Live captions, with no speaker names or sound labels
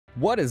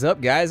What is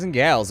up, guys and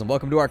gals, and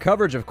welcome to our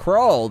coverage of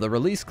Crawl, the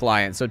release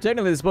client. So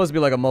technically it's supposed to be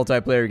like a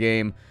multiplayer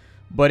game,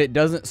 but it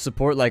doesn't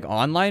support like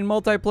online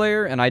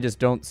multiplayer, and I just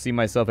don't see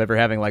myself ever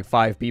having like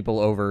 5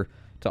 people over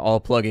to all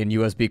plug in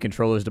USB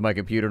controllers to my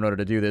computer in order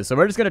to do this. So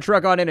we're just going to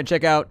truck on in and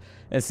check out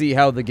and see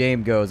how the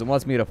game goes. It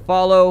wants me to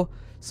follow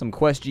some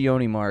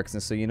questione marks,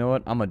 and so you know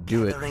what? I'm going to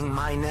do it. Gathering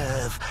my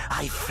nerve,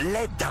 I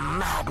fled the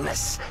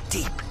madness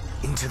deep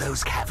into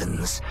those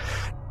caverns.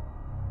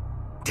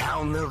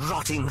 Down the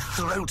rotting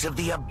throat of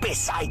the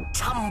abyss I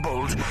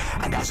tumbled,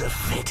 and as a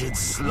fetid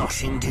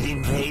sloshing did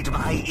invade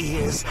my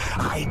ears,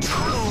 I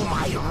drew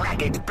my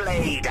ragged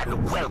blade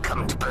and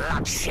welcomed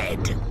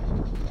bloodshed.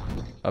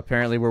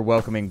 Apparently we're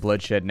welcoming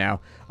bloodshed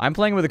now. I'm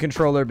playing with a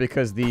controller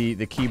because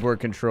the keyboard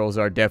controls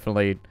are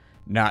definitely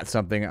not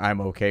something I'm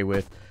okay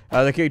with.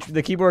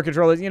 The keyboard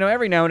controllers, you know,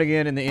 every now and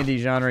again in the indie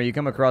genre, you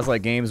come across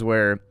like games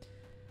where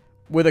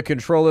with a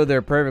controller,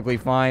 they're perfectly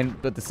fine,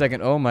 but the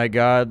second, oh my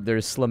god,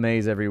 there's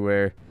slamays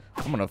everywhere.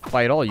 I'm gonna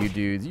fight all you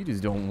dudes. You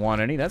dudes don't want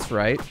any, that's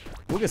right.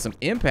 We'll get some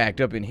impact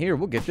up in here.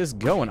 We'll get this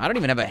going. I don't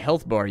even have a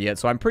health bar yet,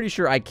 so I'm pretty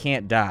sure I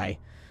can't die.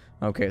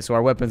 Okay, so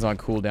our weapon's on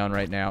cooldown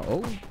right now.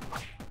 Oh,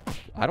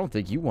 I don't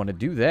think you want to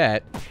do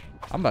that.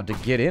 I'm about to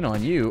get in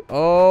on you.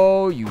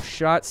 Oh, you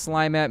shot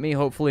slime at me.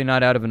 Hopefully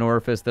not out of an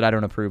orifice that I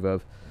don't approve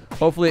of.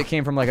 Hopefully it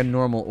came from like a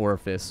normal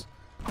orifice,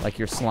 like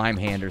your slime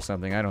hand or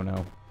something. I don't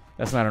know.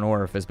 That's not an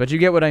orifice, but you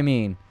get what I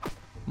mean.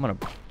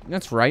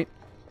 That's right.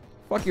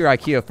 Fuck your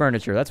IKEA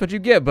furniture. That's what you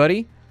get,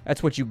 buddy.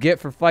 That's what you get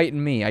for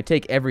fighting me. I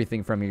take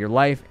everything from you, your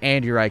life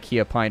and your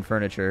IKEA pine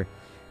furniture.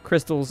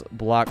 Crystals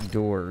block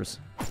doors.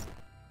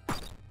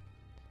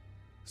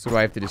 So do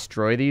I have to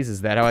destroy these? Is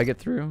that how I get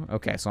through?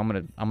 Okay, so I'm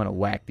gonna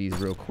whack these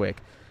real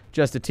quick,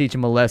 just to teach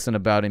them a lesson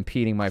about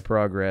impeding my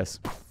progress.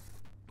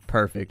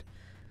 Perfect.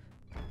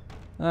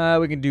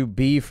 We can do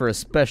B for a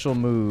special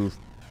move.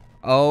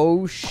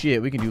 Oh shit,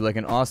 we can do like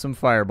an awesome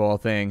fireball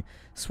thing.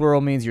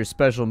 Swirl means your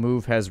special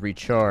move has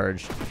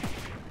recharged.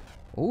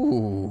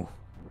 Ooh.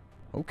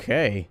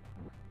 Okay.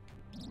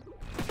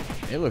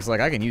 It looks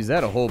like I can use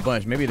that a whole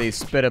bunch. Maybe they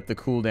sped up the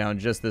cooldown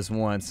just this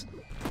once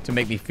to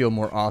make me feel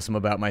more awesome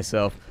about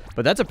myself.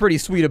 But that's a pretty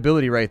sweet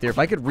ability right there. If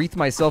I could wreath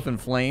myself in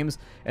flames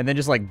and then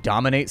just like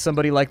dominate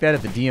somebody like that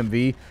at the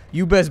DMV,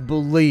 you best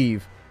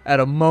believe at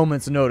a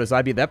moment's notice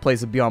that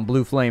place would be on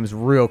blue flames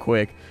real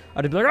quick.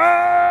 I'd be like,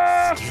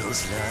 ah!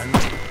 Skills learned.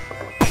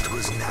 It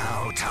was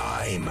now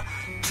time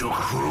to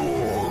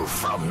crawl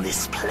from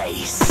this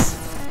place.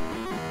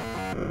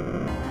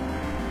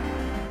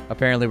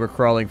 Apparently we're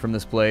crawling from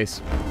this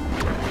place.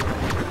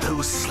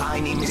 Those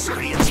slimy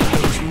miscreants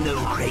posed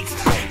no great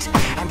threat,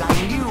 and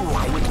I knew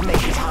I would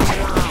make it out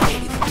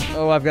alive.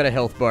 Oh, I've got a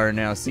health bar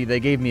now. See,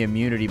 they gave me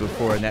immunity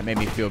before, and that made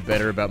me feel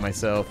better about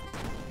myself.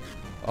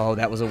 Oh,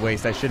 that was a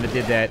waste. I shouldn't have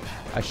did that.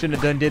 I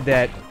shouldn't have did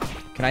that.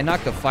 Can I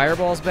knock the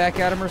fireballs back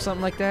at him or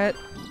something like that?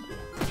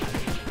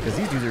 Because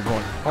these dudes are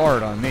going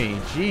hard on me.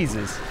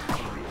 Jesus.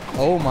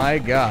 Oh my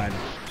god.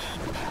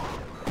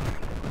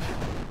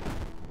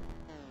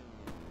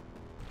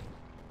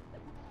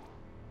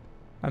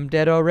 I'm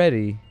dead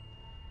already.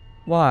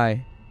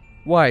 Why?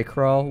 Why,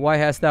 Crawl? Why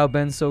hast thou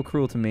been so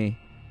cruel to me?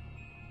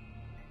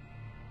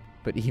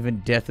 But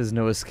even death is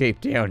no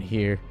escape down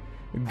here.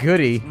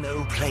 Goody.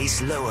 No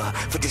place lower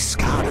for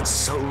discarded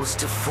souls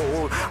to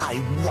fall.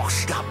 I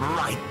washed up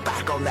right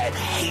back on that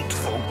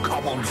hateful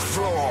cobbled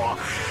floor,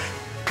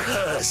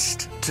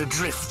 cursed to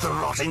drift the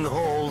rotting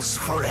halls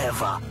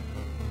forever.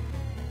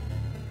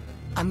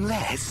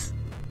 Unless...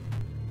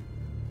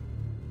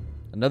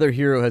 Another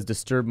hero has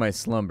disturbed my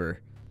slumber.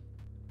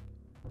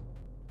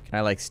 Can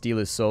I, like, steal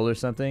his soul or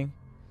something?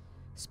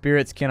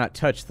 Spirits cannot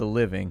touch the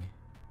living.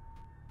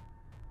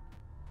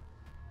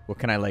 Well,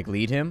 can I, like,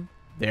 lead him?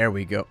 There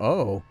we go.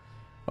 Oh.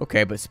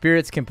 Okay, but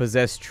spirits can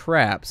possess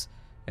traps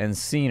and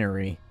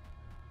scenery.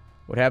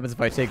 What happens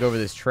if I take over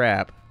this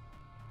trap?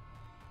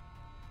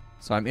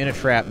 So I'm in a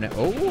trap now.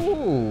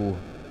 Oh!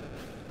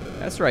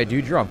 That's right,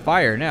 dude. You're on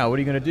fire now. What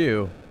are you going to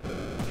do?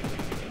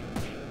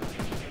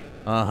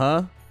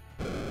 Uh-huh.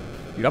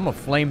 Dude, I'm a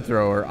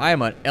flamethrower. I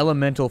am an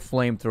elemental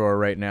flamethrower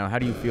right now. How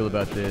do you feel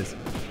about this?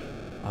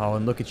 Oh,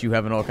 and look at you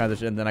having all kinds of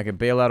shit. And then I can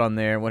bail out on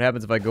there. What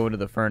happens if I go into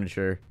the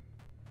furniture?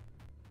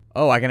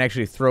 Oh, I can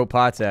actually throw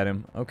pots at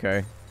him.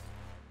 Okay.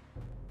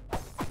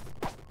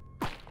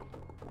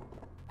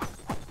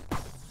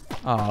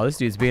 Oh, this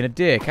dude's being a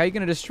dick. How are you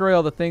going to destroy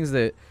all the things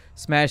that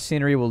smash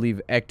scenery will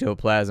leave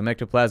ectoplasm?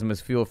 Ectoplasm is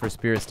fuel for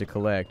spirits to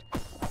collect.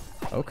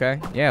 Okay.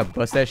 Yeah,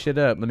 bust that shit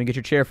up. Let me get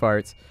your chair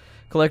farts.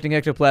 Collecting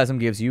ectoplasm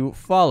gives you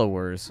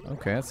followers.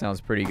 Okay, that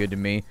sounds pretty good to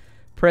me.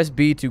 Press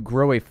B to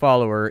grow a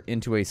follower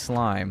into a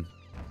slime.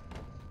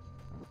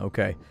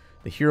 Okay.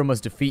 The hero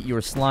must defeat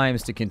your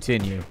slimes to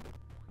continue.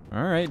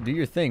 Alright, do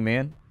your thing,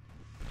 man.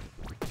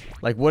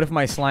 Like, what if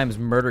my slimes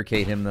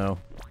murdercate him, though?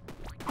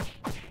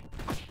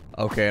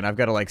 Okay, and I've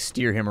got to, like,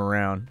 steer him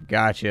around.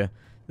 Gotcha.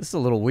 This is a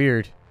little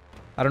weird.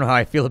 I don't know how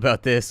I feel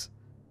about this.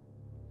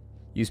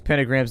 Use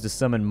pentagrams to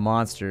summon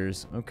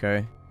monsters.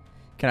 Okay.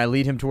 Can I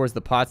lead him towards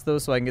the pots, though,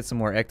 so I can get some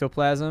more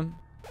ectoplasm?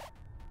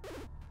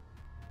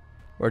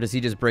 Or does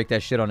he just break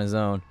that shit on his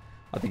own?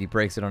 I think he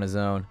breaks it on his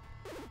own.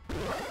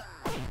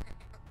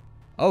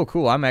 Oh,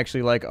 cool. I'm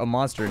actually like a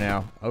monster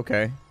now.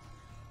 Okay.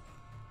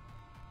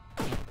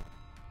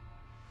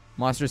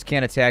 Monsters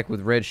can't attack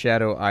with red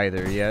shadow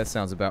either. Yeah, that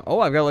sounds about...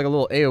 Oh, I've got like a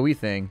little AoE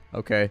thing.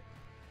 Okay.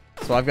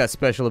 So I've got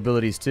special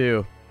abilities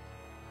too.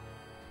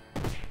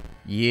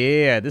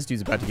 Yeah, this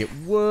dude's about to get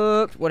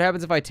whooped. What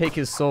happens if I take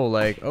his soul?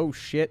 Like, oh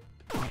shit.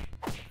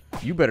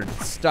 You better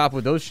stop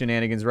with those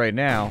shenanigans right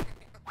now.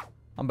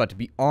 I'm about to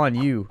be on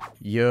you.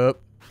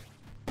 Yup.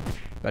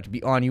 About to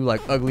be on you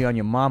like ugly on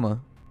your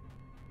mama.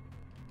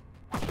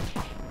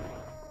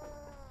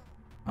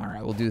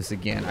 Alright, we'll do this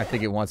again. I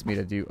think it wants me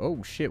to do...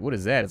 Oh shit, what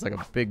is that? It's like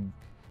a big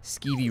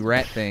skeevy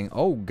rat thing.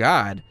 Oh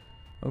god.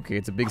 Okay,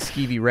 it's a big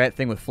skeevy rat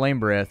thing with flame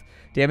breath.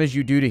 Damage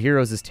you do to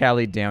heroes is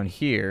tallied down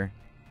here.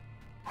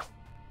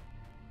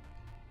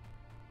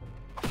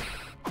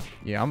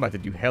 Yeah, I'm about to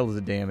do hells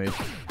of damage.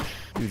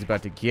 Dude's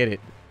about to get it.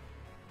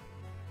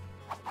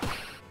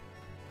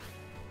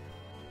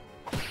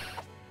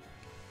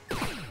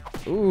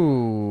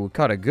 Ooh,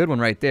 caught a good one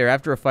right there.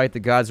 After a fight, the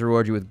gods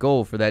reward you with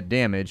gold for that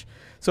damage.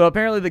 So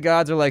apparently the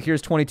gods are like,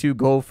 here's 22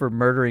 gold for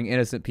murdering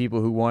innocent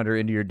people who wander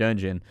into your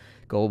dungeon.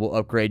 Gold will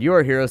upgrade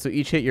your hero, so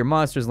each hit your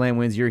monster's land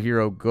wins your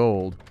hero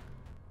gold.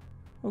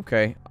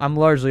 Okay, I'm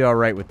largely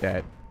alright with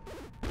that.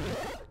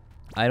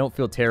 I don't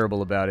feel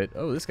terrible about it.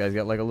 Oh, this guy's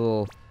got like a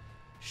little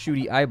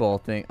shooty eyeball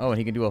thing. Oh, and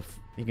he can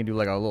do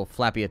like a little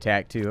flappy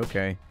attack too.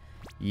 Okay.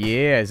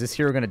 Yeah, is this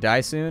hero gonna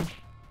die soon?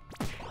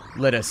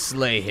 Let us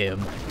slay him.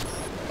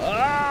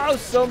 Oh,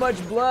 so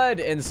much blood!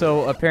 And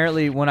so,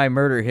 apparently, when I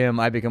murder him,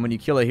 I become... When you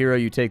kill a hero,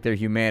 you take their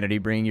humanity,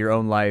 bringing your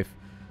own life.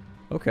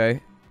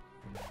 Okay.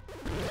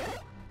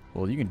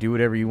 Well, you can do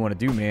whatever you want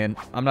to do, man.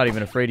 I'm not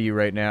even afraid of you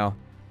right now.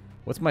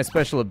 What's my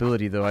special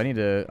ability, though? I need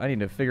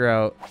to figure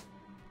out...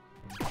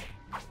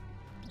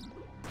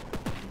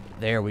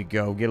 There we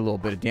go. Get a little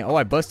bit of damage. Oh,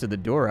 I busted the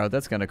door out.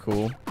 That's kind of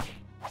cool.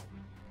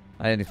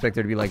 I didn't expect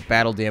there to be, like,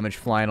 battle damage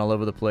flying all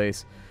over the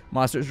place.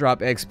 Monsters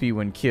drop XP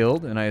when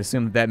killed, and I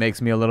assume that makes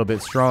me a little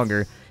bit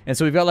stronger. And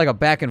so we've got like a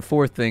back and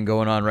forth thing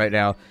going on right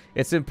now.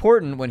 It's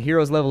important when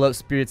heroes level up,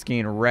 spirits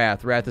gain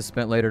Wrath. Wrath is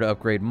spent later to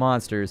upgrade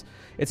monsters.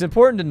 It's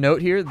important to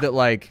note here that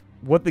like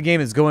what the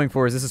game is going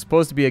for is this is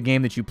supposed to be a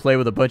game that you play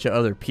with a bunch of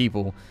other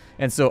people.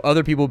 And so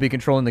other people will be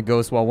controlling the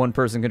ghost while one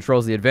person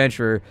controls the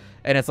adventurer,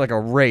 and it's like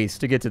a race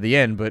to get to the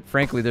end. But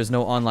frankly, there's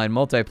no online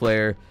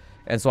multiplayer,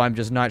 and so I'm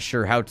just not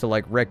sure how to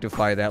like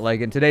rectify that.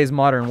 Like in today's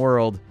modern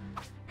world,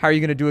 how are you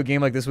going to do a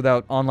game like this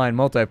without online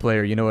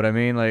multiplayer? You know what I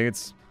mean? Like,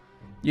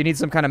 you need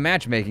some kind of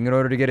matchmaking in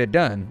order to get it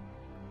done.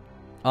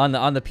 On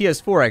the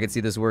PS4, I could see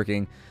this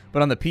working,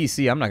 but on the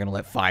PC, I'm not going to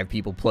let 5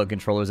 people plug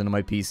controllers into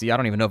my PC. I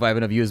don't even know if I have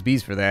enough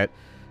USBs for that.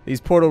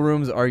 These portal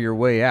rooms are your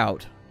way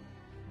out,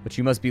 but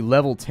you must be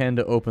level 10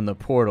 to open the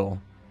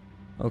portal.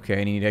 Okay,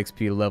 I need XP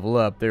to level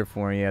up.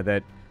 Therefore, yeah,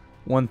 that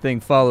one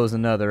thing follows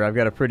another. I've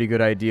got a pretty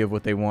good idea of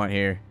what they want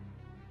here.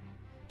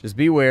 Just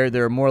beware,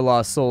 there are more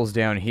lost souls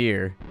down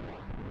here.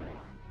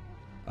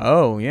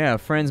 Oh, yeah,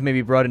 friends may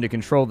be brought in to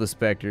control the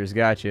specters.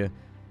 Gotcha.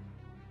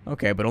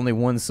 Okay, but only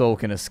one soul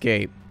can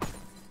escape.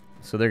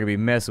 So they're going to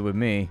be messing with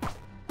me.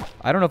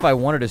 I don't know if I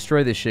want to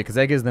destroy this shit, because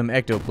that gives them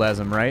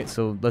ectoplasm, right?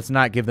 So let's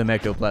not give them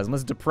ectoplasm.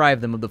 Let's deprive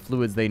them of the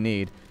fluids they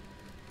need.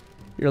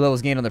 Your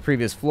levels gained on the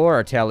previous floor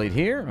are tallied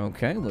here.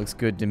 Okay, looks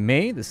good to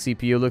me. The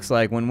CPU looks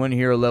like when one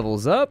hero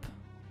levels up,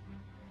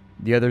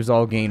 the others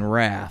all gain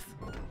Wrath.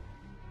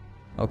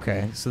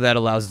 Okay, so that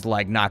allows us to,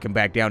 like, knock him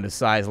back down to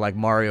size like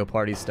Mario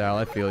Party style.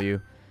 I feel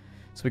you.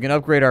 So we can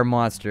upgrade our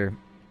monster.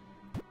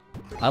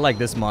 I like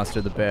this monster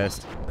the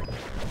best.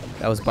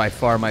 That was by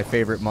far my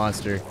favorite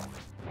monster.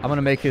 I'm going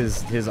to make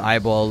his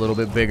eyeball a little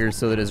bit bigger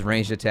so that his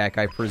ranged attack,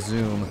 I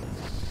presume,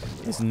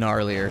 is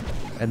gnarlier.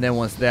 And then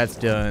once that's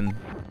done...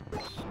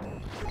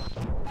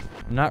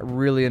 Not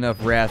really enough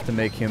Wrath to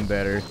make him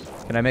better.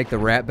 Can I make the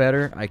rat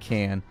better? I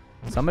can.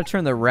 So I'm going to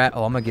turn the rat...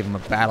 Oh, I'm going to give him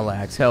a battle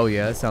axe. Hell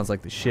yeah, that sounds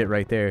like the shit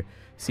right there.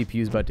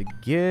 CPU's about to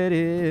get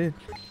it.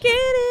 Get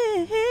it!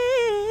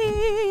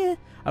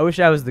 I wish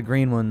I was the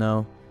green one,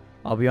 though.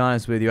 I'll be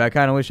honest with you. I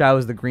kind of wish I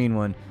was the green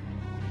one.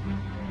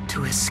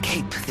 To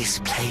escape this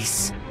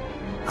place,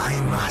 I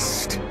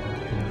must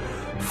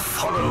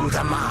follow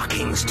the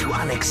markings to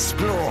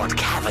unexplored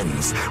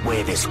caverns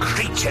where there's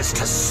creatures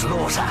to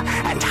slaughter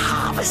and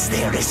harvest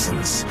their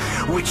essence,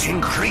 which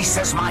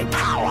increases my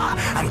power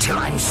until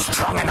I'm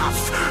strong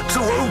enough to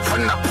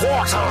open the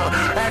portal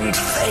and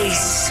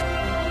face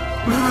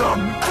the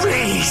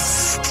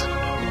beast.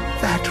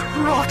 That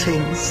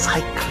rotting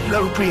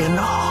cyclopean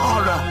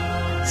horror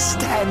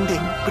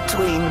standing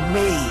between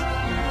me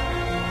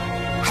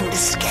and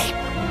escape.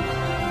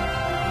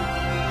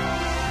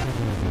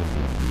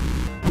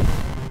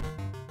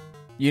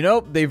 You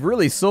know, they've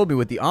really sold me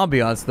with the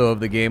ambiance, though,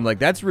 of the game. Like,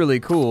 that's really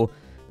cool.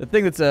 The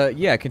thing that's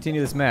yeah, continue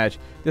this match.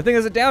 The thing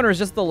that's a downer is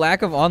just the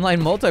lack of online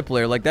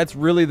multiplayer. Like, that's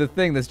really the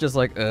thing that's just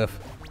like, ugh.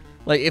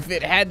 Like, if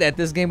it had that,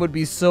 this game would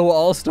be so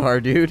all-star,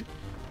 dude.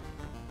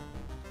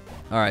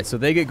 Alright, so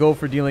they get gold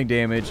for dealing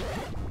damage.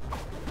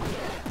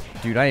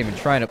 Dude, I ain't even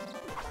trying to...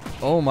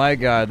 Oh my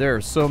god, there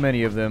are so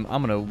many of them.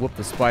 I'm gonna whoop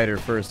the spider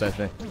first, I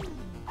think.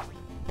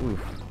 Oof.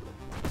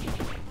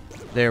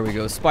 There we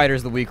go.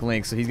 Spider's the weak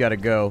link, so he's gotta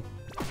go.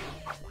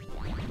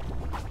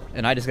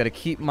 And I just gotta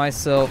keep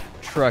myself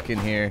trucking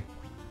here.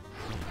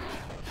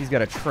 He's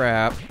got a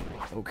trap.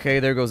 Okay,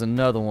 there goes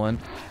another one.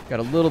 Got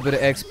a little bit of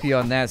XP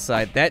on that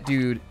side. That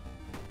dude...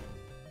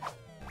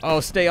 Oh,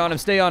 stay on him,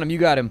 stay on him. You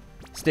got him.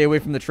 Stay away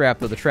from the trap,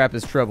 though. The trap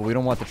is trouble. We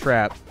don't want the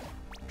trap.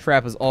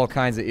 Trap is all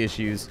kinds of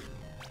issues.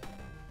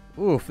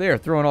 Oof, they are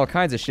throwing all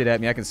kinds of shit at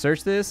me. I can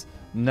search this?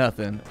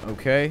 Nothing.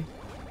 Okay.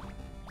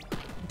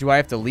 Do I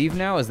have to leave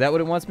now? Is that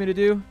what it wants me to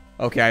do?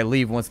 Okay, I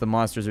leave once the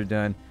monsters are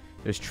done.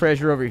 There's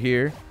treasure over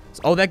here.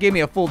 Oh, that gave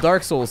me a full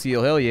Dark Souls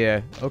heal. Hell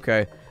yeah.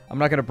 Okay. I'm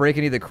not going to break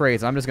any of the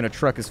crates. I'm just going to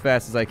truck as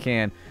fast as I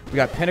can. We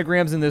got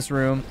pentagrams in this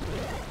room.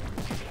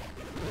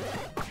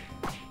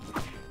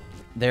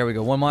 There we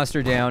go. One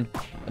monster down.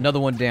 Another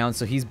one down,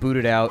 so he's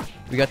booted out.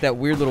 We got that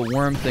weird little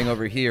worm thing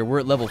over here. We're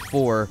at level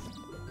 4.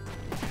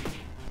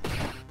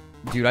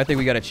 Dude, I think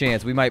we got a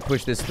chance. We might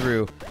push this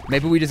through.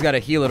 Maybe we just got to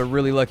heal at a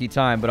really lucky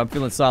time, but I'm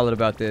feeling solid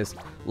about this.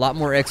 A lot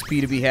more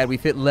XP to be had.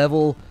 We've hit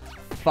level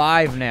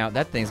 5 now.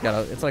 That thing's got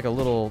a... It's like a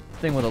little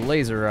thing with a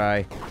laser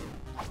eye.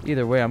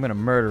 Either way, I'm going to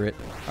murder it.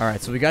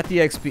 Alright, so we got the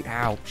XP.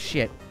 Ow,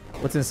 shit.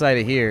 What's inside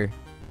of here?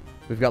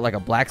 We've got like a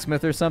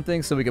blacksmith or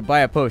something, so we could buy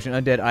a potion.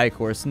 Undead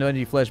Ichor.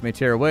 Snudgy flesh may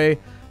tear away,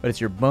 but it's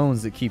your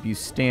bones that keep you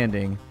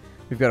standing.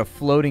 We've got a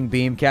floating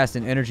beam. Cast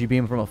an energy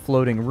beam from a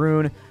floating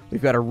rune.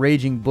 We've got a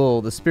raging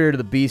bull. The spirit of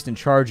the beast and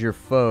charge your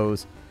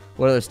foes.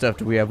 What other stuff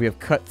do we have? We have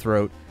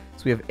cutthroat.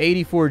 So we have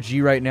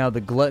 84G right now.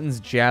 The glutton's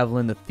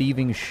javelin. The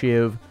thieving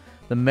shiv.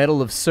 The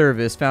medal of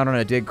service. Found on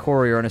a dead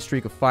courier on a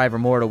streak of 5 or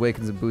more. It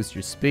awakens and boosts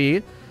your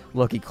speed.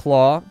 Lucky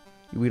claw.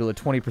 You wheedle a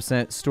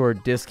 20%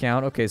 stored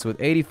discount. Okay, so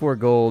with 84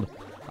 gold,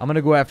 I'm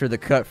gonna go after the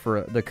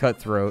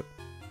cutthroat.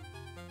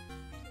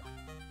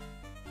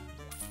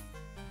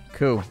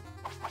 Cool.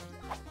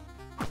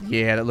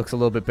 Yeah, that looks a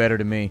little bit better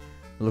to me.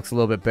 It looks a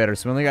little bit better.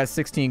 So we only got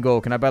 16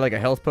 gold. Can I buy like a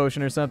health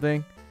potion or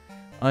something?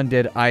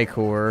 Undead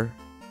Ichor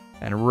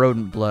and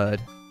rodent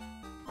blood.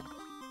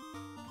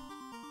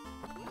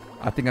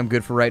 I think I'm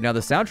good for right now.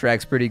 The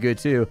soundtrack's pretty good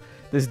too.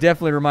 This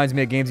definitely reminds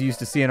me of games you used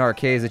to see in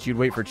arcades that you'd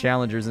wait for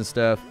challengers and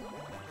stuff.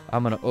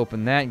 I'm gonna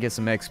open that and get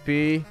some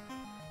XP.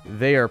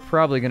 They are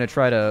probably gonna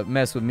try to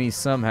mess with me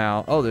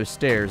somehow. Oh, there's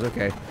stairs.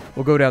 Okay,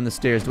 we'll go down the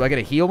stairs. Do I get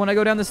a heal when I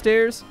go down the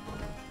stairs?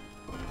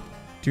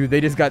 Dude,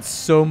 they just got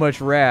so much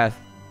wrath.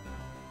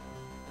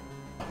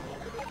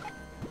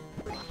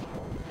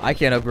 I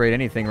can't upgrade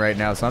anything right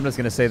now, so I'm just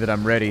going to say that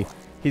I'm ready.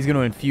 He's going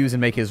to infuse and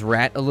make his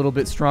rat a little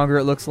bit stronger,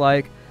 it looks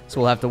like. So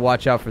we'll have to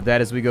watch out for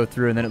that as we go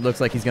through, and then it looks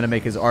like he's going to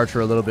make his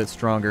archer a little bit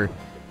stronger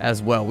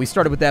as well. We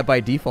started with that by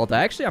default.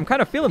 I'm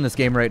kind of feeling this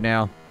game right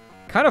now.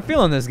 Kind of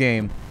feeling this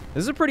game.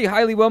 This is a pretty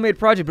highly well-made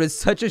project, but it's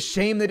such a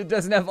shame that it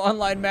doesn't have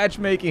online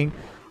matchmaking.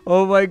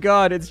 Oh my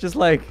god, it's just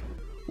like,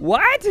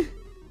 what?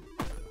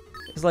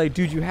 It's like,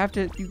 dude, you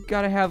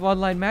gotta have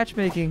online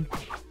matchmaking.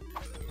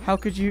 How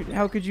could you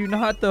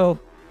not, though?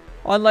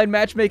 Online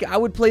matchmaking, I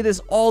would play this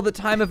all the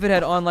time if it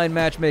had online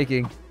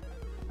matchmaking.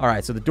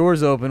 Alright, so the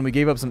door's open. We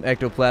gave up some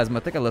ectoplasm. I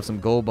think I left some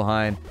gold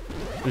behind.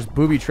 There's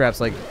booby traps,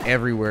 like,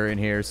 everywhere in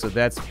here, so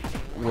that's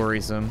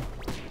worrisome.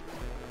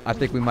 I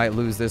think we might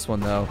lose this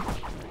one, though.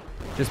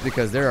 Just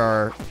because there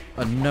are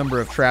a number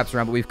of traps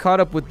around, but we've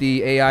caught up with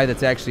the AI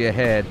that's actually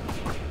ahead.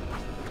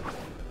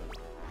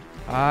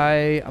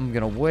 I'm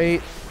gonna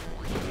wait.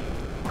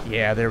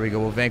 Yeah, there we go.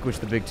 We'll vanquish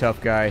the big tough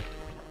guy.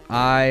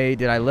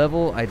 Did I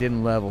level? I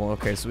didn't level.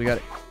 Okay, so we got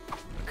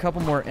a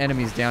couple more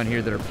enemies down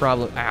here that are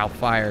probably... Ow,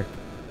 fire.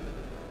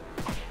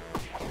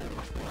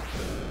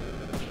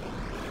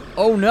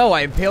 Oh no,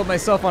 I impaled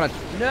myself on a...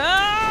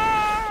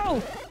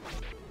 No!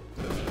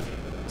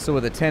 So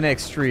with a 10x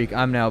streak,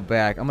 I'm now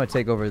back. I'm going to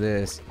take over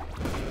this.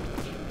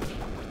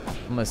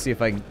 I'm going to see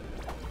if I can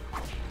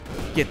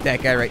get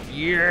that guy right.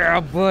 Yeah,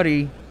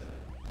 buddy.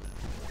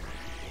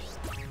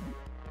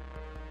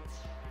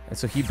 And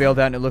so he bailed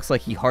out, and it looks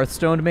like he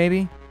Hearthstoned,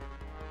 maybe?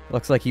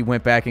 Looks like he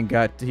went back and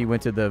he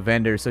went to the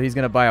vendor. So he's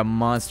going to buy a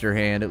monster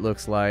hand, it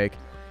looks like,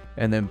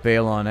 and then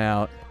bail on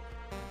out.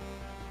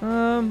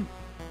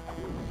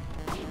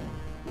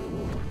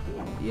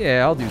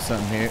 Yeah, I'll do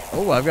something here.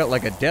 Oh, I've got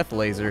like a death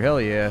laser.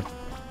 Hell yeah.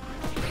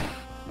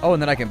 Oh,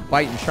 and then I can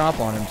bite and chomp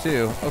on him,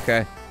 too.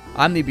 Okay.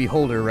 I'm the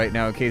beholder right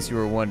now, in case you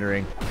were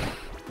wondering.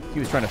 He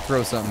was trying to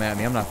throw something at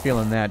me. I'm not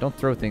feeling that. Don't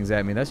throw things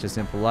at me. That's just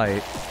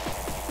impolite.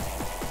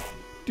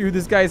 Dude,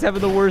 this guy's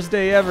having the worst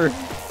day ever.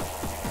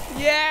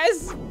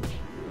 Yes!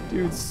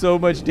 Dude, so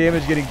much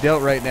damage getting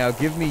dealt right now.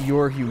 Give me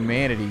your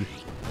humanity.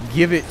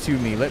 Give it to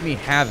me. Let me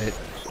have it.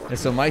 And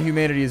so my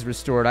humanity is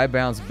restored. I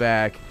bounce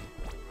back.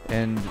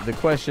 And the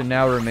question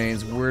now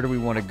remains, where do we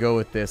want to go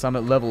with this? I'm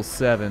at level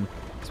 7.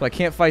 So I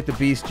can't fight the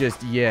beast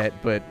just yet,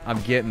 but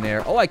I'm getting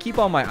there. Oh, I keep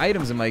all my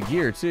items in my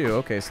gear, too.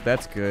 Okay, so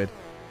that's good.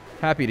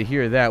 Happy to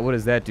hear that. What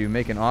does that do?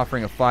 Make an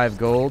offering of 5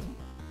 gold.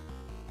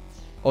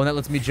 Oh, and that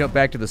lets me jump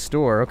back to the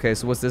store. Okay,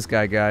 so what's this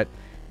guy got?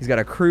 He's got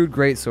a crude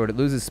greatsword. It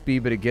loses speed,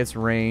 but it gets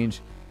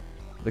range.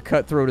 The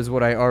cutthroat is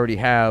what I already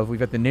have. We've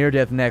got the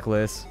near-death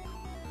necklace.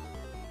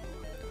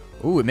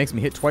 Ooh, it makes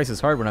me hit twice as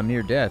hard when I'm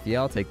near death. Yeah,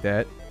 I'll take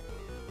that.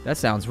 That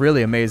sounds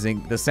really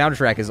amazing. The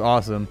soundtrack is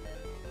awesome.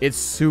 It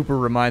super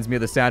reminds me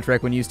of the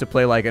soundtrack when you used to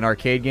play like an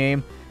arcade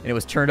game, and it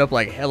was turned up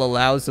like hella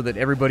loud so that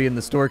everybody in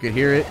the store could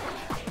hear it.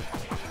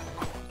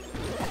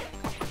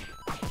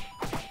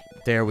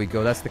 There we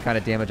go. That's the kind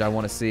of damage I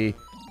want to see.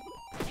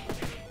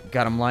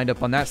 Got him lined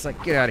up on that side.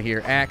 Get out of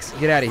here, Axe.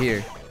 Get out of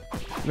here.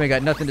 You ain't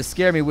got nothing to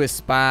scare me with,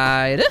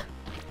 Spider.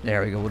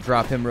 There we go. We'll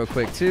drop him real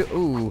quick, too.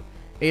 Ooh.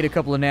 Ate a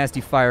couple of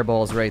nasty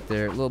fireballs right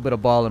there. A little bit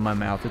of ball in my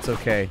mouth. It's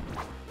okay.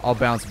 I'll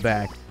bounce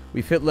back.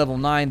 We've hit level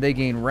 9. They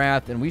gain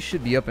Wrath, and we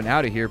should be up and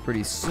out of here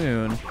pretty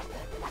soon.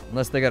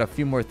 Unless they got a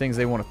few more things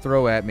they want to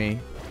throw at me.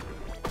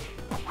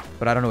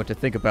 But I don't know what to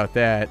think about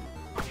that.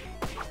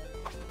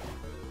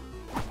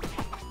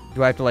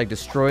 Do I have to, like,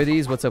 destroy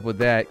these? What's up with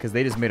that? Because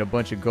they just made a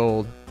bunch of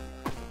gold.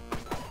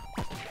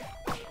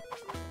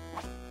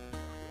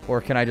 Or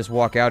can I just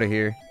walk out of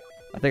here?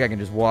 I think I can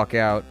just walk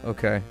out.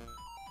 Okay.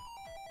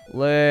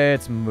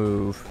 Let's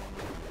move.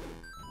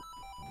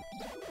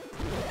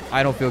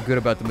 I don't feel good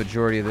about the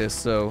majority of this,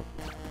 so...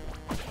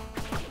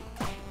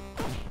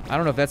 I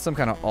don't know if that's some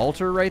kind of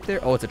altar right there.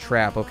 Oh, it's a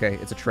trap. Okay,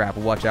 it's a trap.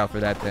 We'll watch out for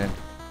that then.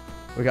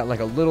 We got like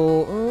a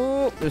little...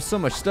 Oh, there's so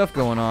much stuff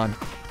going on.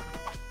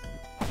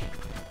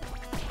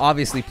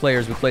 Obviously,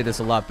 players would play this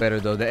a lot better,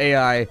 though. The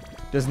AI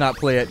does not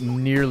play at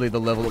nearly the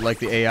level that like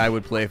the AI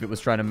would play if it was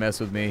trying to mess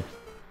with me.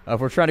 If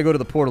we're trying to go to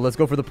the portal, let's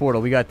go for the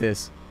portal. We got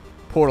this.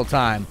 Portal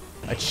time.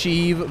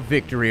 Achieve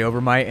victory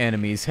over my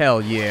enemies.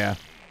 Hell yeah.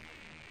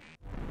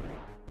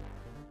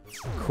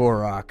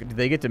 Korok. Do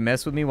they get to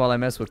mess with me while I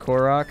mess with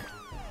Korok?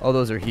 Oh,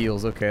 those are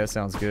heals. Okay, that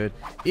sounds good.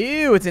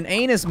 Ew, it's an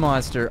anus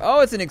monster. Oh,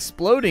 it's an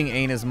exploding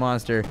anus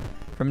monster.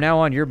 From now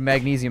on, you're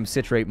magnesium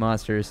citrate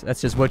monsters.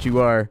 That's just what you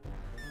are.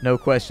 No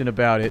question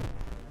about it.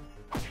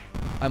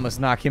 I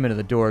must knock him into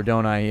the door,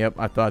 don't I? Yep,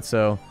 I thought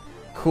so.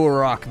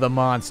 Korok the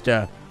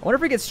monster. I wonder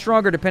if it gets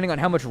stronger depending on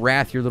how much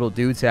wrath your little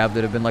dudes have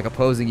that have been, like,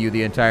 opposing you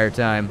the entire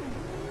time.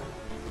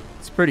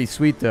 It's pretty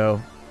sweet,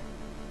 though.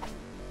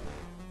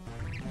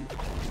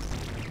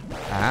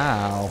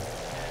 Ow.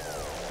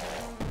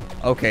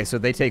 Okay, so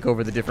they take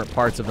over the different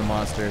parts of the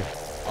monster.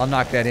 I'll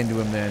knock that into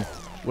him, then.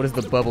 What does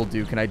the bubble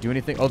do? Can I do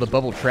anything? Oh, the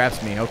bubble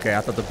traps me. Okay,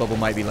 I thought the bubble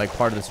might be, like,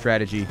 part of the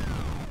strategy.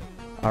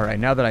 Alright,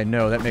 now that I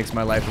know, that makes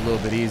my life a little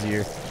bit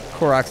easier.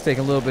 Korok's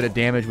taking a little bit of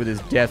damage with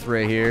his death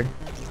ray here.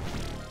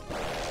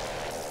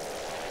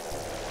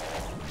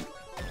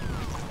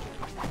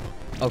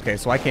 Okay,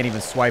 so I can't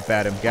even swipe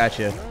at him.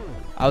 Gotcha.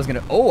 I was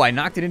gonna... Oh, I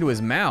knocked it into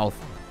his mouth.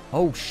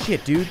 Oh,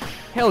 shit, dude.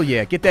 Hell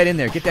yeah. Get that in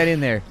there. Get that in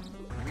there.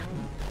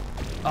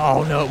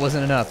 Oh, no, it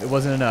wasn't enough. It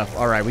wasn't enough.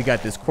 All right, we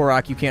got this.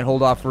 Korok, you can't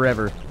hold off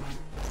forever.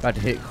 About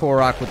to hit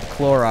Korok with the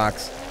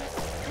Clorox.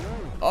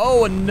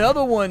 Oh,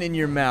 another one in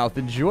your mouth.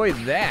 Enjoy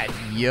that.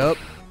 Yup.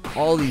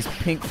 All these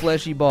pink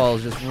fleshy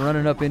balls just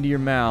running up into your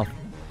mouth.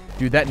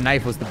 Dude, that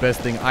knife was the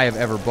best thing I have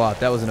ever bought.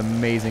 That was an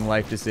amazing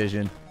life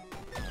decision.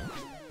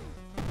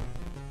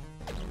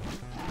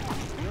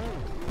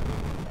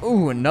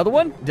 Ooh, another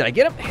one? Did I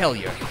get him? Hell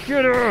yeah.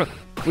 Get her!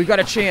 We got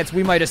a chance.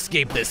 We might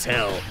escape this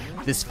hell.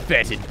 This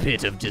fetid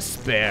pit of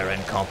despair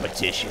and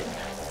competition.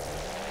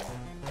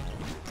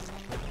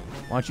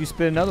 Why don't you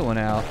spit another one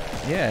out?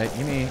 Yeah,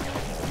 give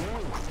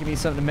me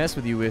something to mess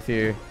with you with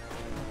here.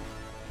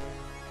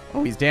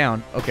 Oh, he's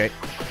down. Okay.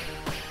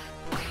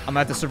 I'm gonna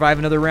have to survive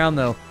another round,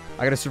 though.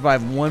 I gotta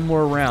survive one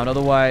more round,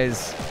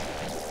 otherwise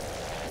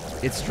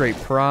it's straight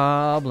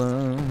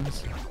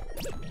problems.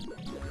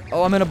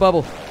 Oh, I'm in a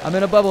bubble. I'm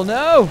in a bubble.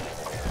 No!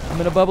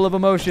 I'm in a bubble of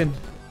emotion.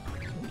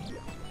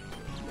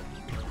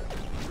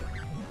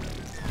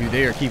 Dude,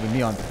 they are keeping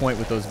me on point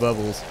with those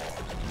bubbles.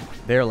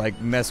 They're like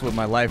messing with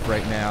my life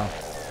right now.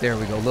 There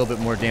we go. A little bit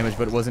more damage,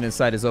 but it wasn't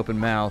inside his open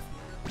mouth.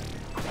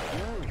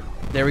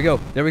 There we go.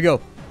 There we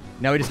go.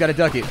 Now we just gotta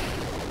duck it.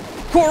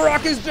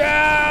 Korok is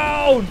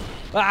down!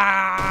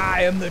 Ah,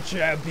 I am the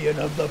champion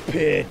of the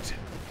pit.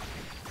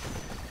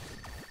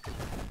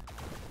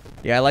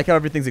 Yeah, I like how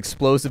everything's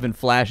explosive and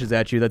flashes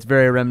at you. That's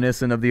very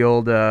reminiscent of the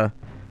old, the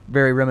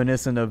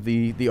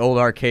old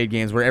arcade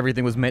games where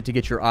everything was meant to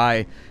get your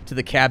eye to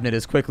the cabinet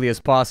as quickly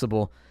as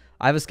possible.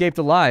 I've escaped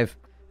alive,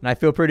 and I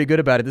feel pretty good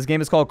about it. This game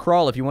is called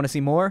Crawl. If you want to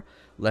see more,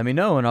 let me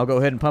know, and I'll go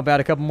ahead and pump out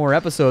a couple more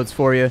episodes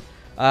for you.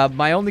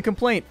 My only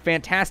complaint,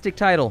 fantastic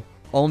title.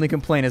 Only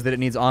complaint is that it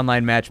needs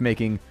online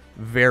matchmaking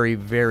very,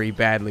 very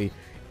badly.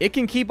 It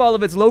can keep all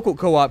of its local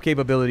co-op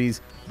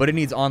capabilities, but it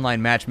needs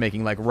online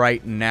matchmaking like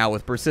right now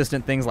with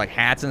persistent things like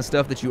hats and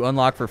stuff that you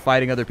unlock for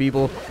fighting other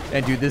people.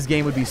 And dude, this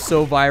game would be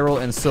so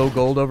viral and so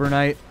gold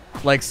overnight.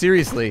 Like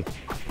seriously,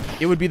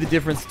 it would be the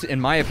difference, in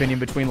my opinion,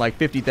 between like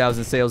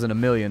 50,000 sales and 1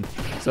 million.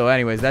 So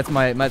anyways, that's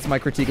my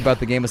critique about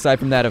the game. Aside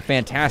from that, a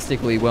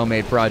fantastically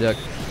well-made product.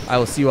 I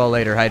will see you all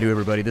later. Hi to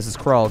everybody. This is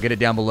Crawl. Get it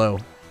down below.